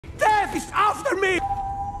heck is after me?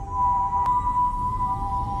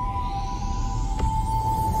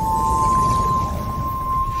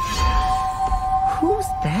 Who's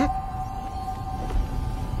that?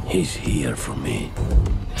 He's here for me.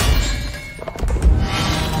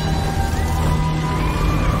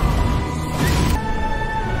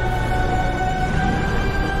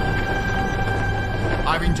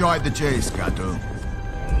 I've enjoyed the chase, Kato.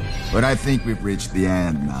 But I think we've reached the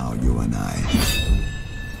end now, you and I.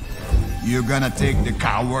 You're gonna take the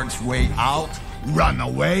coward's way out? Run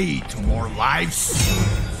away to more lives?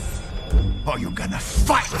 Or you're gonna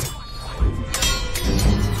fight?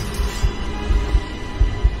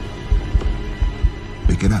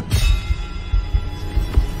 Pick it up.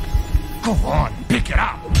 Go on, pick it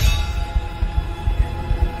up!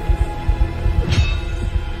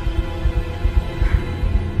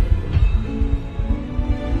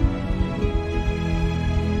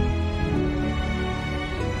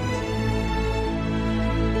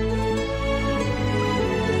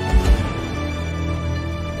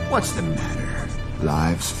 What's the matter?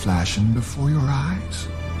 Lives flashing before your eyes?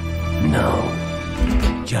 No.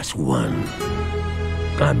 Just one.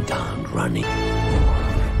 I'm done running.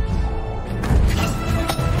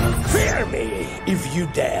 Fear me if you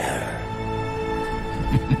dare.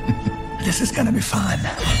 This is gonna be fun.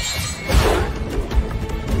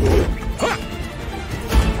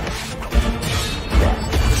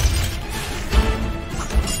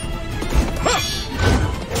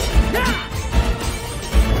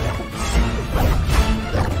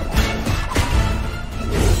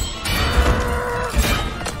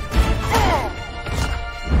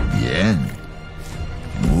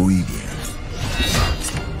 Muy bien.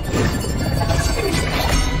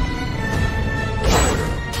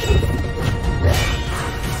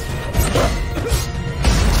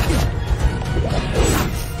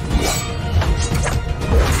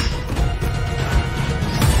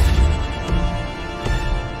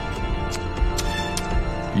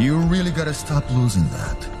 You really gotta stop losing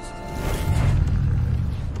that.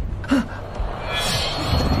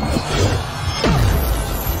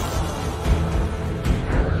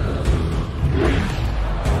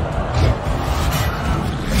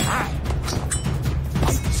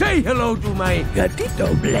 Say hello to my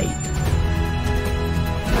gatito blade.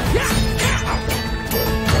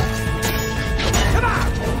 Come on!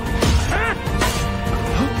 Huh?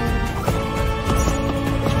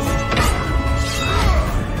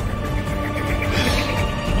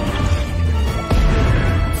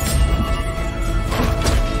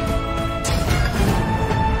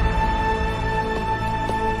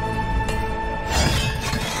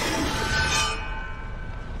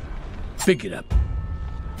 Pick it up.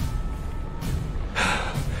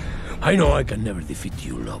 I know I can never defeat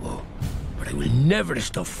you, Lobo, but I will never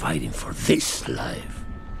stop fighting for this life.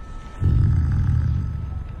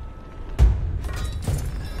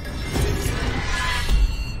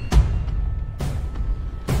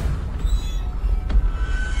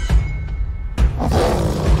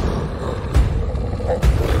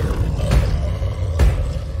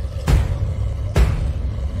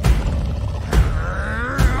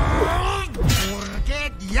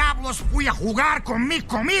 Voy a jugar con mi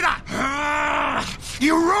comida.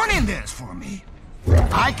 You're ruining this for me.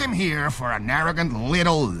 I came here for an arrogant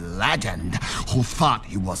little legend who thought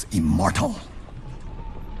he was immortal.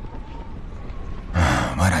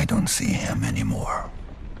 But I don't see him anymore.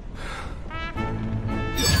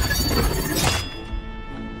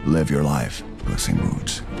 Live your life, Puss in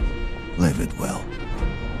Boots. Live it well.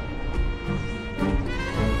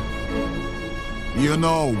 You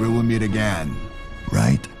know we will meet again,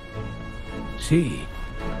 right? Sí,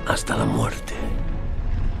 hasta la muerte.